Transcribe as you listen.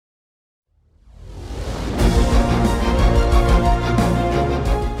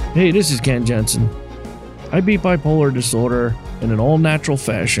Hey, this is Ken Jensen. I beat bipolar disorder in an all-natural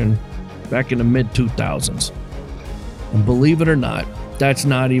fashion back in the mid-2000s. And believe it or not, that's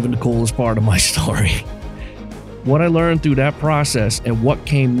not even the coolest part of my story. What I learned through that process and what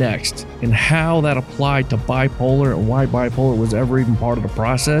came next and how that applied to bipolar and why bipolar was ever even part of the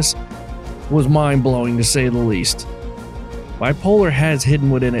process was mind-blowing to say the least. Bipolar has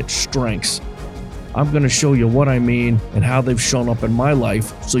hidden within it strengths. I'm going to show you what I mean and how they've shown up in my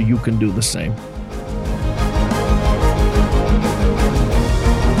life so you can do the same.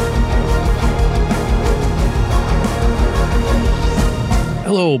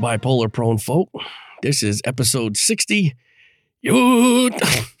 Hello, bipolar prone folk. This is episode 60. I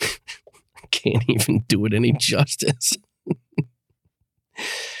can't even do it any justice.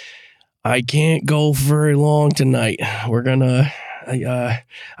 I can't go very long tonight. I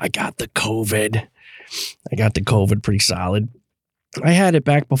got the COVID. I got the COVID pretty solid. I had it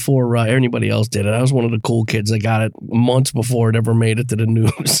back before anybody else did it. I was one of the cool kids. I got it months before it ever made it to the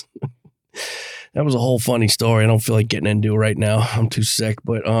news. That was a whole funny story. I don't feel like getting into it right now. I'm too sick.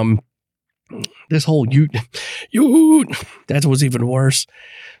 But this whole that was even worse.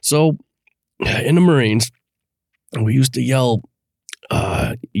 So in the Marines, we used to yell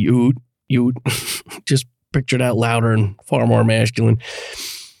just picture that louder and far more masculine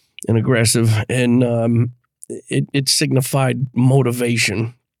and aggressive. And it signified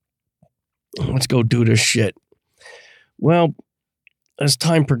motivation. Let's go do this shit. Well, as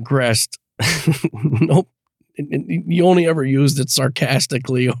time progressed, nope. You only ever used it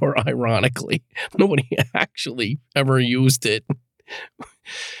sarcastically or ironically. Nobody actually ever used it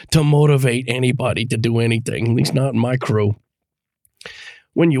to motivate anybody to do anything, at least not in my crew.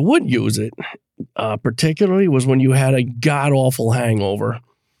 When you would use it, particularly, was when you had a god-awful hangover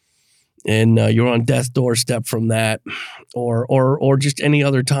and you're on death's doorstep from that, or just any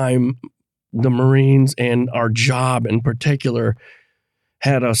other time the Marines and our job in particular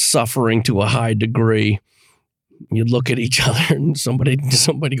had us suffering to a high degree. You'd look at each other and somebody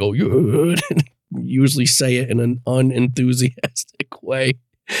go, usually say it in an unenthusiastic way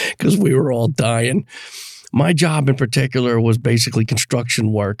because we were all dying. My job in particular was basically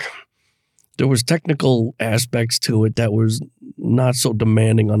construction work. There was technical aspects to it that was not so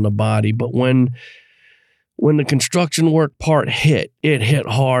demanding on the body, but when the construction work part hit, it hit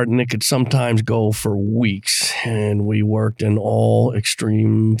hard and it could sometimes go for weeks. And we worked in all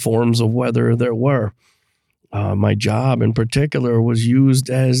extreme forms of weather there were. My job in particular was used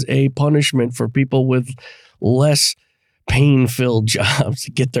as a punishment for people with less pain-filled jobs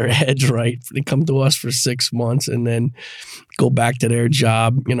to get their heads right. They come to us for 6 months and then go back to their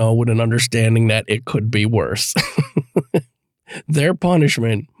job, with an understanding that it could be worse. Their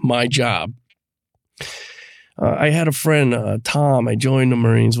punishment, my job. I had a friend, Tom, I joined the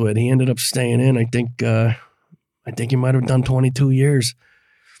Marines with. He ended up staying in. I think he might have done 22 years.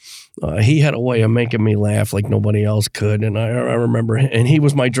 He had a way of making me laugh like nobody else could. And I remember, and he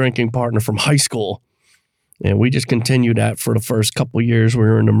was my drinking partner from high school. And we just continued that for the first couple of years we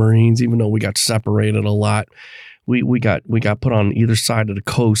were in the Marines, even though we got separated a lot. We got put on either side of the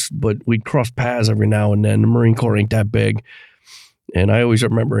coast, but we'd cross paths every now and then. The Marine Corps ain't that big. And I always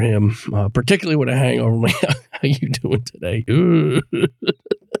remember him, particularly with a hangover. I'm like, how you doing today?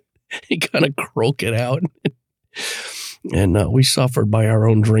 He kind of croaked it out. And we suffered by our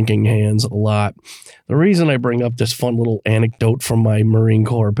own drinking hands a lot. The reason I bring up this fun little anecdote from my Marine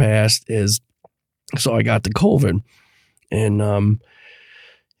Corps past is, so I got the COVID. And I'm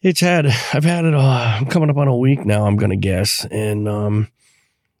coming up on a week now, I'm going to guess. And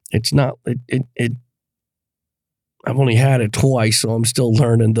it's not, I've only had it twice, so I'm still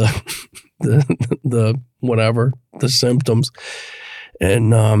learning the symptoms.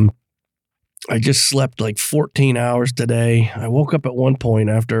 And I just slept like 14 hours today. I woke up at one point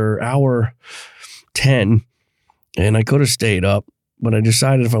after hour 10, and I could have stayed up, but I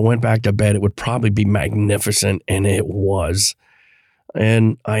decided if I went back to bed, it would probably be magnificent, and it was.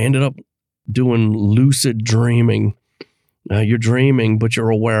 And I ended up doing lucid dreaming. You're dreaming, but you're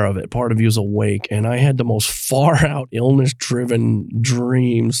aware of it. Part of you is awake. And I had the most far out illness-driven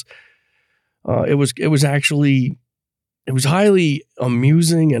dreams. It was highly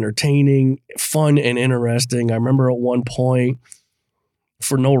amusing, entertaining, fun, and interesting. I remember at one point,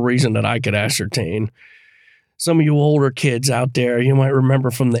 for no reason that I could ascertain, some of you older kids out there, you might remember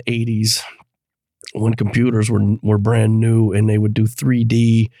from the 80s when computers were brand new and they would do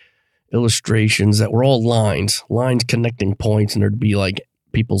 3D illustrations that were all lines connecting points, and there'd be like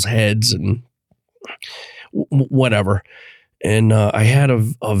people's heads and whatever. And I had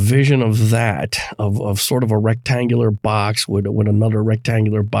a vision of that, of sort of a rectangular box with another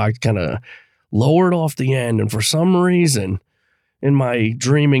rectangular box kind of lowered off the end. And for some reason, in my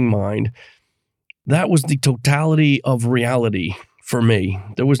dreaming mind, that was the totality of reality for me.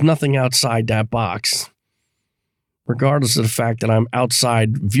 There was nothing outside that box, regardless of the fact that I'm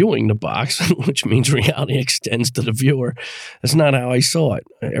outside viewing the box, which means reality extends to the viewer. That's not how I saw it.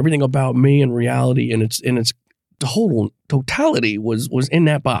 Everything about me and reality and its totality was in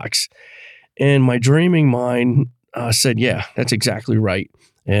that box. And my dreaming mind said, yeah, that's exactly right.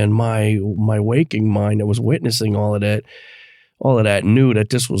 And my waking mind that was witnessing all of that knew that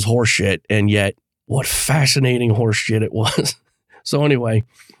this was horseshit. And yet, what fascinating horseshit it was. So anyway,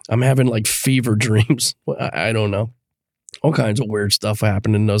 I'm having like fever dreams. I don't know. All kinds of weird stuff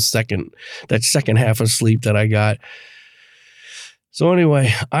happened in that second half of sleep that I got. So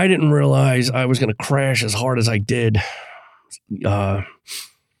anyway, I didn't realize I was going to crash as hard as I did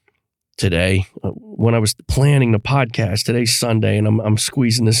today when I was planning the podcast. Today's Sunday, and I'm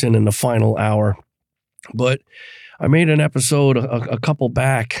squeezing this in the final hour. But I made an episode a couple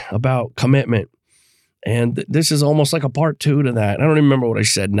back about commitment, and this is almost like a part 2 to that. I don't even remember what I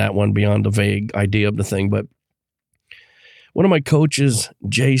said in that one beyond the vague idea of the thing, but one of my coaches,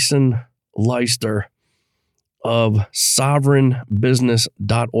 Jason Leister of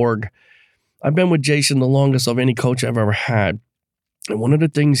sovereignbusiness.org. I've been with Jason the longest of any coach I've ever had. And one of the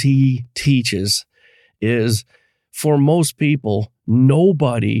things he teaches is, for most people,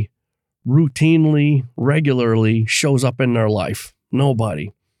 nobody routinely, regularly shows up in their life.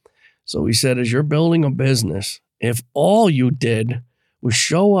 Nobody. So he said, as you're building a business, if all you did was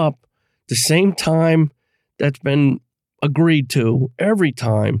show up the same time that's been agreed to every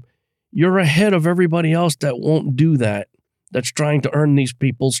time, you're ahead of everybody else that won't do that, that's trying to earn these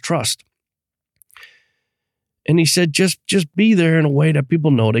people's trust. And he said, just be there in a way that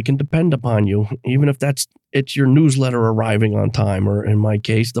people know they can depend upon you, even if it's your newsletter arriving on time, or in my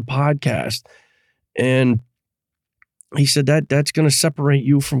case, the podcast. And he said that's going to separate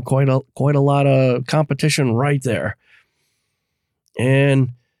you from quite a lot of competition right there.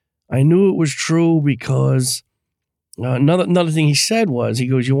 And I knew it was true because another thing he said was, he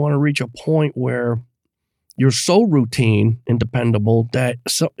goes, you want to reach a point where you're so routine and dependable that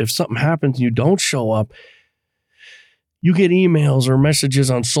if something happens and you don't show up, you get emails or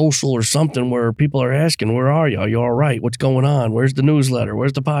messages on social or something where people are asking, where are you? Are you all right? What's going on? Where's the newsletter?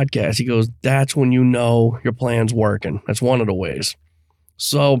 Where's the podcast? He goes, that's when you know your plan's working. That's one of the ways.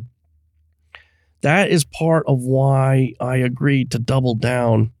 So that is part of why I agreed to double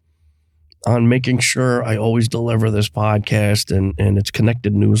down on making sure I always deliver this podcast and its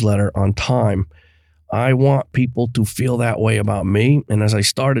connected newsletter on time. I want people to feel that way about me. And as I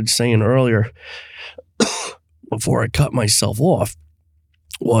started saying earlier, before I cut myself off,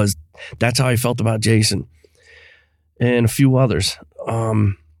 that's how I felt about Jason and a few others.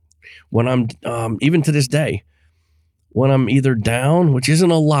 When I'm, even to this day, when I'm either down, which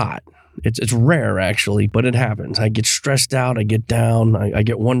isn't a lot, it's rare actually, but it happens. I get stressed out, I get down, I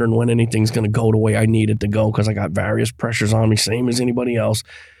get wondering when anything's going to go the way I need it to go because I got various pressures on me, same as anybody else.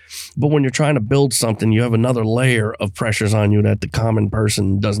 But when you're trying to build something, you have another layer of pressures on you that the common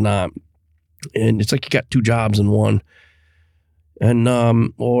person does not. And it's like you got two jobs in one. And,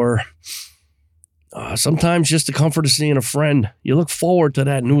 sometimes just the comfort of seeing a friend, you look forward to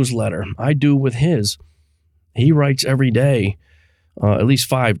that newsletter. I do with his. He writes every day, at least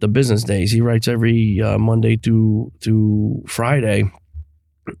 5, the business days. He writes every Monday to Friday.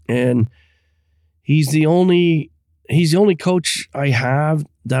 And he's the only coach I have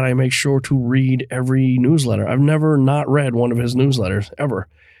that I make sure to read every newsletter. I've never not read one of his newsletters, ever.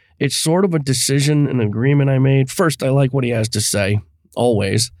 It's sort of a decision, an agreement I made. First, I like what he has to say,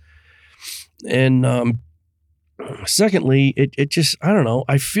 always. And secondly, it just, I don't know,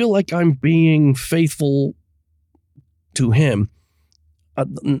 I feel like I'm being faithful to him.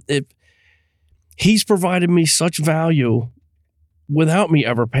 If he's provided me such value without me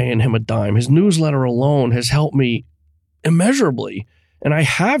ever paying him a dime. His newsletter alone has helped me immeasurably. And I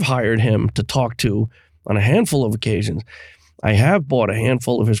have hired him to talk to on a handful of occasions. I have bought a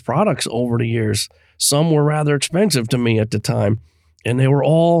handful of his products over the years. Some were rather expensive to me at the time, and they were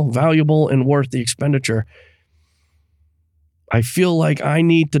all valuable and worth the expenditure. I feel like I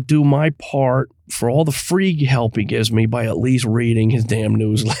need to do my part for all the free help he gives me by at least reading his damn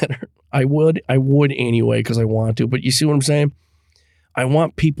newsletter. I would anyway because I want to, but you see what I'm saying? I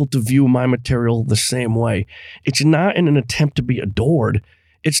want people to view my material the same way. It's not in an attempt to be adored.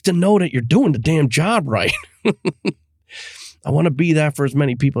 It's to know that you're doing the damn job right. I want to be that for as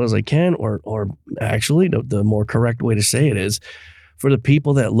many people as I can, or actually the more correct way to say it is for the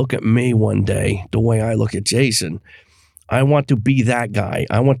people that look at me one day the way I look at Jason. I want to be that guy.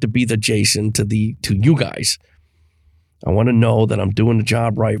 I want to be the Jason to you guys. I want to know that I'm doing the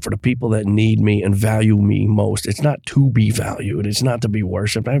job right for the people that need me and value me most. It's not to be valued. It's not to be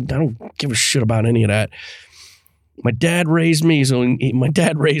worshipped. I don't give a shit about any of that. My dad raised me, my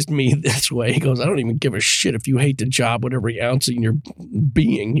dad raised me this way. He goes, I don't even give a shit if you hate the job with every ounce in your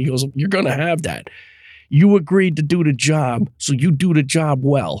being. He goes, you're going to have that. You agreed to do the job, so you do the job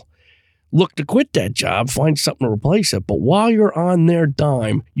well. Look to quit that job, find something to replace it. But while you're on their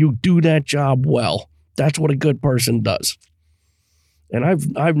dime, you do that job well. That's what a good person does. And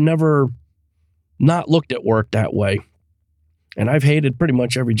I've never not looked at work that way. And I've hated pretty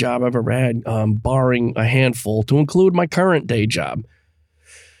much every job I've ever had, barring a handful, to include my current day job.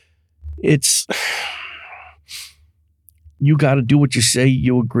 You got to do what you say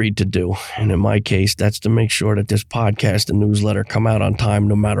you agreed to do. And in my case, that's to make sure that this podcast and newsletter come out on time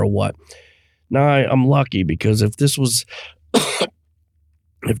no matter what. Now, I'm lucky because if this was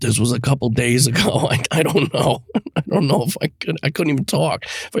a couple days ago, I don't know. I don't know if I couldn't even talk.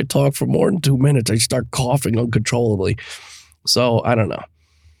 If I talk for more than 2 minutes, I'd start coughing uncontrollably. So I don't know.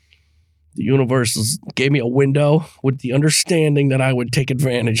 The universe gave me a window with the understanding that I would take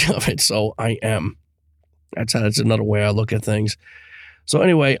advantage of it. So I am. That's another way I look at things. So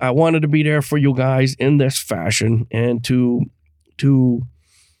anyway, I wanted to be there for you guys in this fashion and to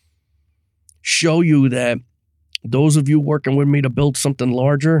show you that those of you working with me to build something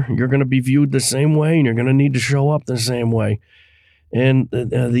larger, you're going to be viewed the same way and you're going to need to show up the same way. And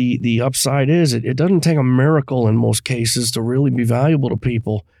the upside is it doesn't take a miracle in most cases to really be valuable to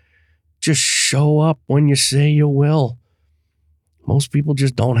people. Just show up when you say you will. Most people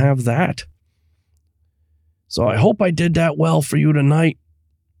just don't have that. So I hope I did that well for you tonight.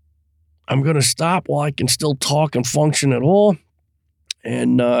 I'm going to stop while I can still talk and function at all.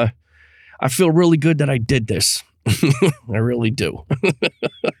 And I feel really good that I did this. I really do.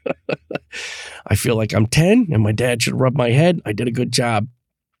 I feel like I'm 10 and my dad should rub my head. I did a good job.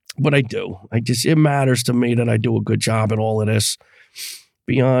 But I do. It matters to me that I do a good job at all of this.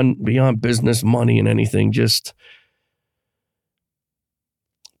 Beyond business, money, and anything. Just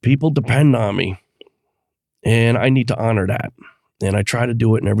people depend on me. And I need to honor that. And I try to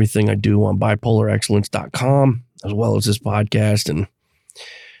do it in everything I do on bipolarexcellence.com, as well as this podcast and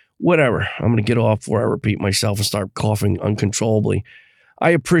whatever. I'm going to get off before I repeat myself and start coughing uncontrollably. I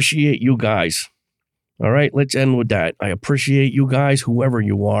appreciate you guys. All right, let's end with that. I appreciate you guys, whoever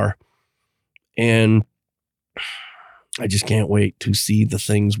you are. And I just can't wait to see the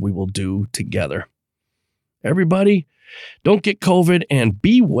things we will do together. Everybody, don't get COVID and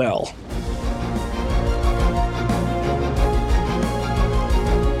be well.